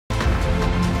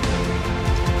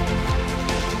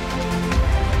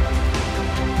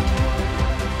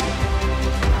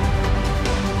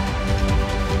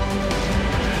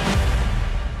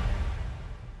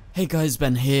Hey guys,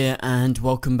 Ben here and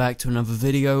welcome back to another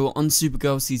video on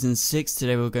Supergirl Season 6.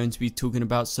 Today we're going to be talking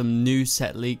about some new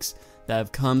set leaks that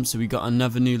have come. So we got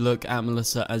another new look at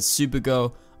Melissa as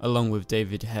Supergirl along with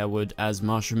David Harewood as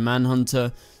Martian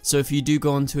Manhunter. So if you do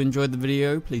go on to enjoy the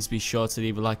video, please be sure to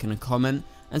leave a like and a comment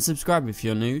and subscribe if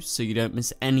you're new so you don't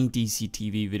miss any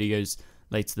DCTV videos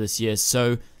later this year.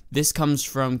 So this comes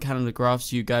from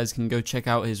Canadagraphs. You guys can go check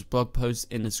out his blog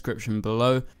post in the description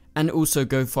below. And also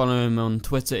go follow him on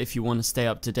Twitter if you want to stay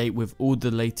up to date with all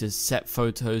the latest set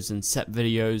photos and set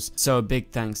videos. So a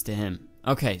big thanks to him.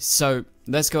 Okay, so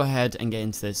let's go ahead and get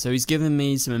into this. So he's given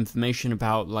me some information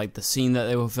about like the scene that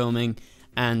they were filming,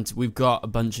 and we've got a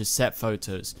bunch of set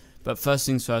photos. But first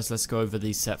things first, let's go over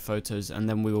these set photos and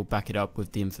then we will back it up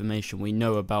with the information we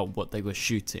know about what they were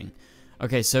shooting.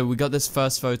 Okay, so we got this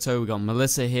first photo, we got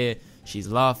Melissa here, she's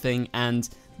laughing, and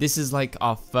this is like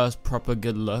our first proper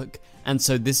good look. And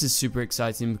so this is super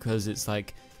exciting because it's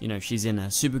like, you know, she's in a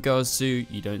Supergirl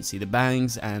suit, you don't see the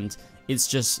bangs, and it's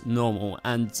just normal.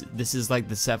 And this is like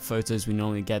the set photos we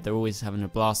normally get. They're always having a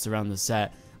blast around the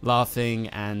set, laughing,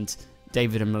 and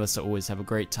David and Melissa always have a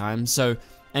great time. So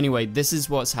anyway, this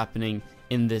is what's happening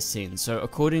in this scene. So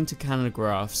according to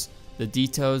Canadagraphs, the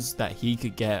details that he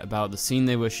could get about the scene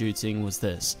they were shooting was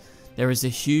this. There is a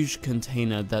huge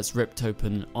container that's ripped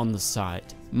open on the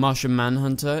side. Martian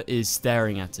Manhunter is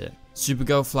staring at it.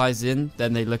 Supergirl flies in,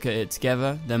 then they look at it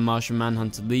together, then Martian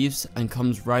Manhunter leaves and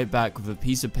comes right back with a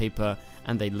piece of paper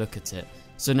and they look at it.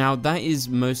 So now that is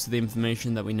most of the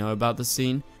information that we know about the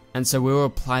scene, and so we will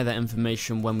apply that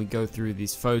information when we go through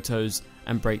these photos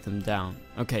and break them down.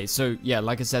 Okay, so yeah,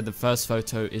 like I said, the first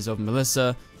photo is of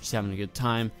Melissa. She's having a good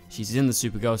time, she's in the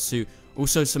Supergirl suit.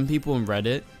 Also, some people on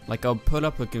Reddit, like I'll put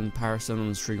up a comparison on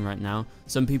the screen right now,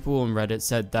 some people on Reddit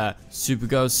said that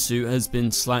Supergirl's suit has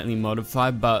been slightly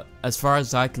modified, but as far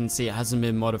as I can see, it hasn't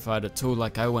been modified at all.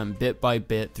 Like I went bit by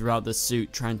bit throughout the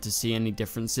suit trying to see any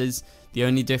differences. The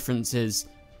only difference is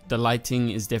the lighting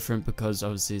is different because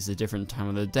obviously it's a different time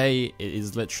of the day. It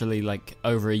is literally like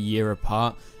over a year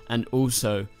apart, and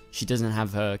also she doesn't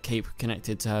have her cape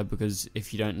connected to her because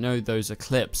if you don't know, those are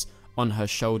clips on her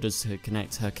shoulders to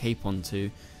connect her cape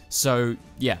onto. So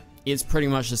yeah, it's pretty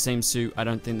much the same suit. I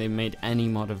don't think they made any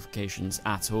modifications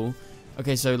at all.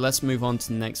 Okay, so let's move on to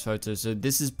the next photo. So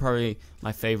this is probably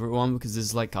my favorite one because this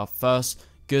is like our first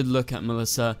good look at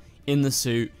Melissa in the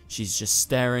suit. She's just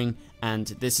staring, and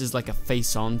this is like a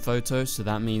face-on photo, so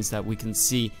that means that we can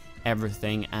see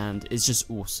everything, and it's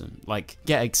just awesome. Like,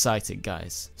 get excited,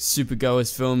 guys. Supergirl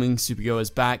is filming, Supergirl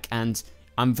is back, and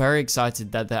I'm very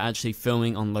excited that they're actually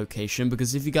filming on location,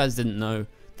 because if you guys didn't know,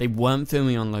 they weren't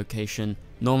filming on location.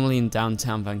 Normally in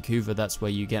downtown Vancouver, that's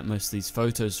where you get most of these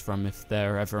photos from if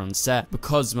they're ever on set,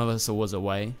 because Melissa was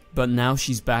away. But now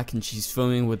she's back and she's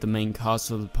filming with the main cast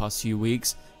for the past few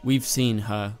weeks. We've seen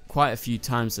her quite a few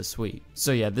times this week.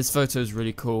 So yeah, this photo is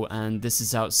really cool, and this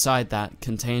is outside that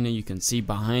container. You can see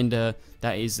behind her,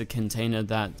 that is the container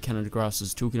that Canadagraphs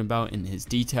was talking about in his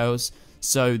details.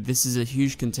 So this is a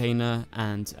huge container,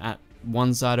 and at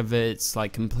one side of it, it's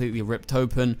like completely ripped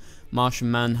open. Martian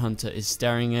Manhunter is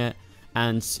staring at it,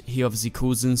 and he obviously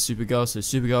calls in Supergirl, so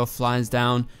Supergirl flies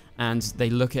down and they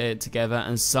look at it together,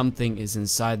 and something is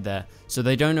inside there. So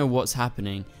they don't know what's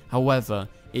happening. However,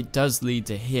 it does lead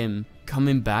to him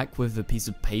coming back with a piece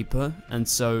of paper, and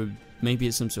so maybe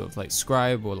it's some sort of like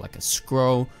scribe or like a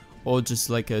scroll, or just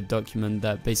like a document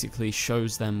that basically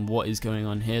shows them what is going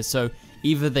on here. So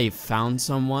either they found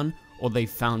someone, or they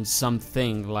found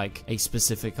something like a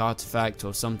specific artifact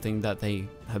or something that they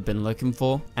have been looking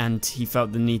for, and he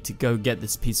felt the need to go get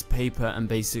this piece of paper and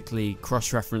basically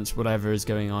cross-reference whatever is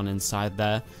going on inside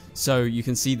there. So you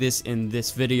can see this in this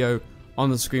video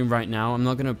on the screen right now. I'm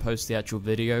not going to post the actual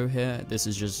video here, this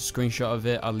is just a screenshot of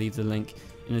it. I'll leave the link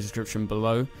in the description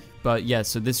below. But yeah,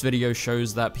 so this video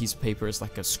shows that piece of paper is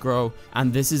like a scroll,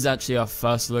 and this is actually our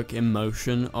first look in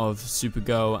motion of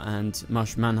Supergirl and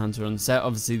Martian Manhunter on set.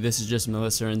 Obviously this is just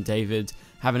Melissa and David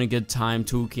having a good time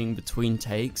talking between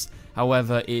takes.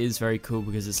 However, it is very cool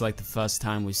because it's like the first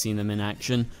time we've seen them in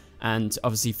action, and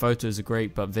obviously photos are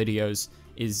great, but videos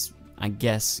is, I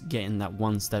guess, getting that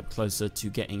one step closer to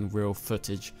getting real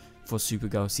footage for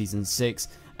Supergirl Season 6.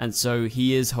 And so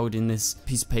he is holding this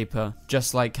piece of paper,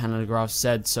 just like Canadagraphs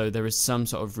said, so there is some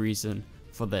sort of reason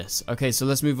for this. Okay, so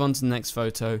let's move on to the next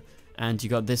photo, and you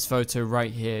got this photo right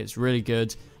here. It's really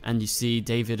good, and you see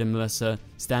David and Melissa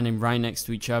standing right next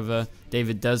to each other.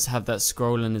 David does have that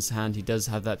scroll in his hand, he does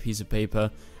have that piece of paper,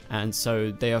 and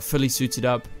so they are fully suited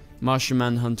up, Martian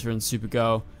Manhunter and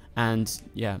Supergirl. And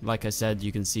yeah, like I said,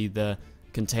 you can see the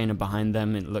container behind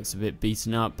them. It looks a bit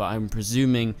beaten up, but I'm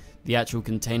presuming the actual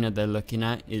container they're looking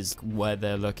at is where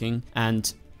they're looking,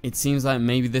 and it seems like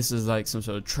maybe this is like some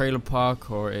sort of trailer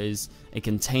park or is a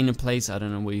container place. I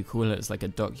don't know what you call it. It's like a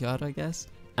dockyard, I guess.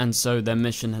 And so their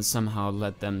mission has somehow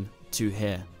led them to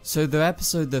here. So the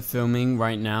episode they're filming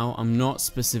right now, I'm not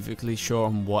specifically sure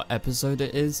on what episode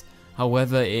it is.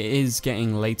 However, it is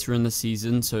getting later in the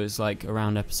season, so it's like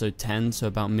around episode 10, so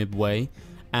about midway.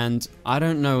 And I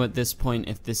don't know at this point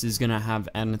if this is going to have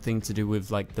anything to do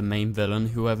with like the main villain,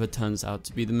 whoever turns out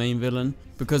to be the main villain.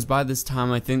 Because by this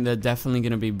time I think they're definitely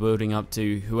going to be building up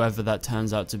to whoever that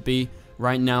turns out to be.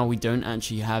 Right now we don't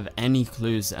actually have any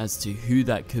clues as to who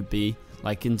that could be.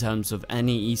 Like in terms of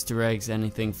any Easter eggs,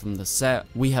 anything from the set,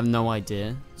 we have no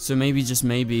idea. So maybe, just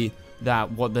maybe,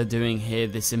 that what they're doing here,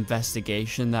 this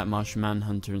investigation that Martian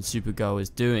Manhunter and Supergirl is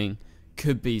doing,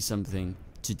 could be something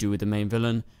to do with the main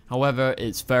villain. However,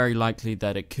 it's very likely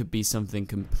that it could be something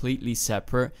completely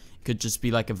separate. It could just be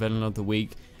like a villain of the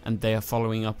week, and they are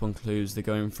following up on clues. They're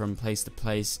going from place to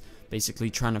place, basically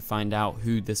trying to find out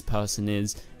who this person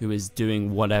is who is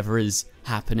doing whatever is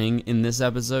happening in this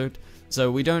episode. So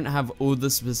we don't have all the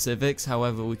specifics,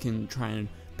 however we can try and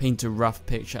paint a rough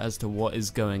picture as to what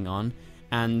is going on.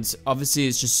 And obviously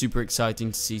it's just super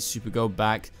exciting to see Supergirl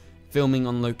back filming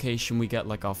on location. We get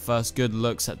like our first good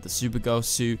looks at the Supergirl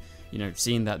suit, you know,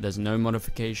 seeing that there's no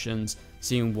modifications,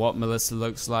 seeing what Melissa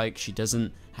looks like. She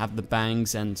doesn't have the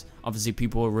bangs, and obviously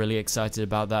people are really excited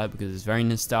about that because it's very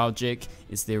nostalgic.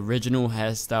 It's the original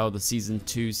hairstyle, the season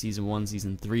 2, season 1,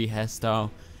 season 3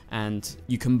 hairstyle, and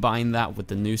you combine that with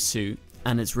the new suit,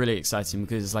 and it's really exciting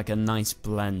because it's like a nice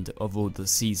blend of all the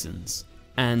seasons.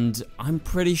 And I'm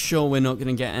pretty sure we're not going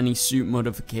to get any suit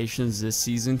modifications this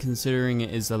season, considering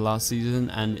it is the last season,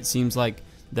 and it seems like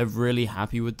they're really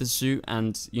happy with the suit.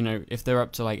 And you know, if they're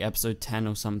up to like episode 10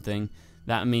 or something,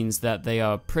 that means that they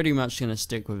are pretty much going to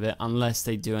stick with it unless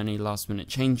they do any last minute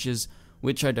changes,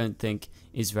 which I don't think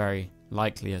is very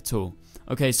likely at all.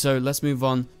 Okay, so let's move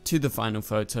on to the final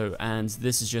photo, and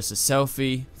this is just a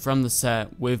selfie from the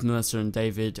set with Melissa and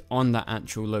David on the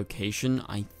actual location,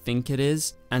 I think it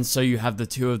is. And so you have the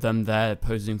two of them there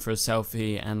posing for a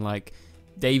selfie, and like,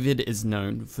 David is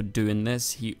known for doing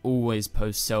this. He always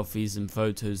posts selfies and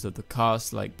photos of the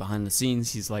cast, like behind the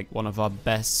scenes. He's like one of our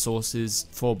best sources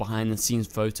for behind the scenes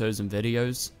photos and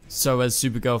videos. So as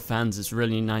Supergirl fans, it's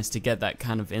really nice to get that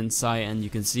kind of insight, and you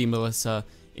can see Melissa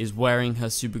is wearing her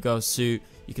Supergirl suit.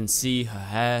 You can see her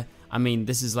hair. I mean,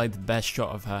 this is like the best shot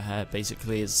of her hair.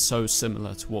 Basically, it's so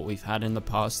similar to what we've had in the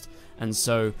past, and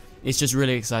so it's just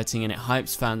really exciting, and it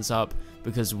hypes fans up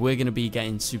because we're going to be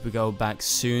getting Supergirl back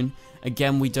soon.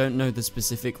 Again, we don't know the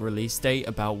specific release date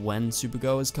about when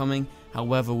Supergirl is coming.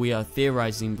 However, we are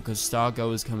theorizing because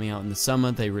Stargirl is coming out in the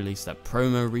summer. They released that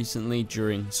promo recently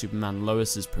during Superman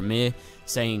Lois's premiere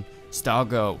saying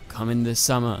Stargirl coming this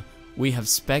summer. We have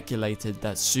speculated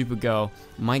that Supergirl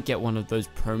might get one of those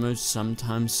promos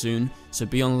sometime soon, so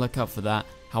be on the lookout for that.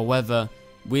 However,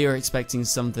 we are expecting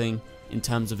something in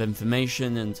terms of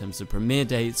information, in terms of premiere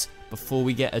dates, before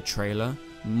we get a trailer.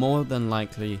 More than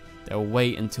likely, they'll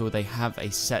wait until they have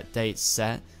a set date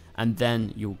set, and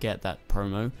then you'll get that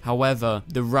promo. However,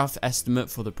 the rough estimate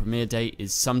for the premiere date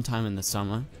is sometime in the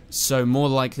summer, so more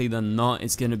likely than not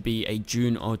it's going to be a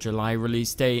June or July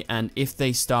release date. And if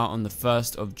they start on the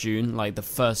 1st of June, like the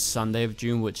first Sunday of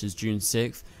June, which is June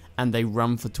 6th, and they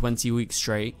run for 20 weeks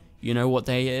straight, you know what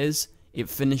day it is? It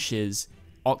finishes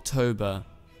October,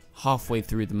 halfway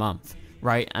through the month,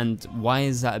 right? And why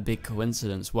is that a big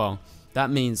coincidence? Well, that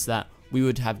means that we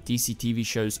would have DCTV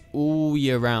shows all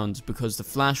year round, because The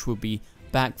Flash will be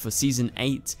back for season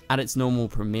 8 at its normal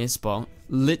premiere spot,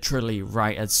 literally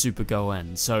right as Supergirl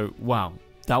ends. So wow,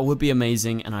 that would be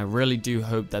amazing, and I really do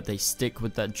hope that they stick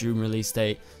with that June release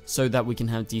date so that we can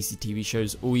have DCTV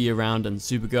shows all year round, and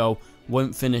Supergirl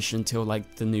won't finish until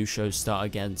like the new shows start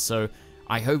again. So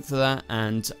I hope for that,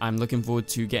 and I'm looking forward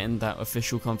to getting that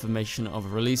official confirmation of a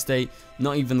release date.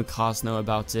 Not even the cast know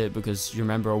about it, because you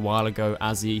remember a while ago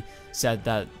Azzy said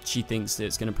that she thinks that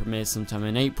it's going to premiere sometime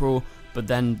in April, but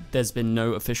then there's been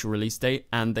no official release date,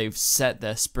 and they've set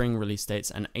their spring release dates,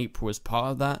 and April was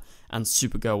part of that, and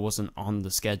Supergirl wasn't on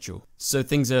the schedule. So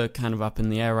things are kind of up in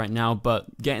the air right now,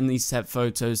 but getting these set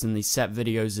photos and these set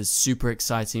videos is super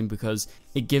exciting because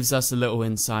it gives us a little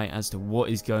insight as to what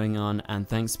is going on, and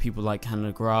thanks to people like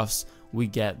Canadagraphs, we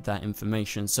get that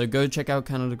information. So go check out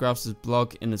Canadagraphs'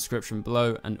 blog in the description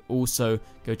below, and also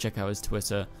go check out his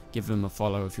Twitter. Give him a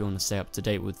follow if you want to stay up to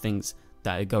date with things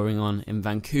that are going on in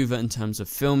Vancouver in terms of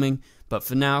filming. But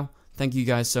for now, thank you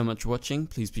guys so much for watching.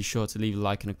 Please be sure to leave a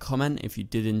like and a comment if you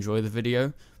did enjoy the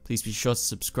video. Please be sure to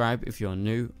subscribe if you're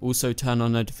new. Also turn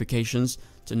on notifications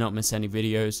to not miss any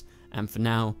videos. And for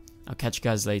now, I'll catch you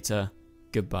guys later.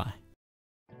 Goodbye.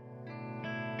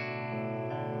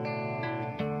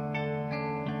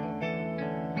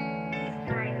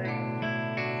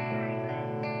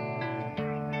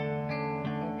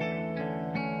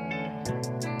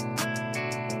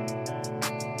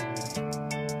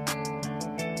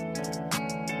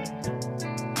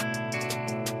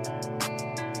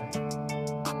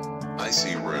 I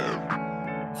see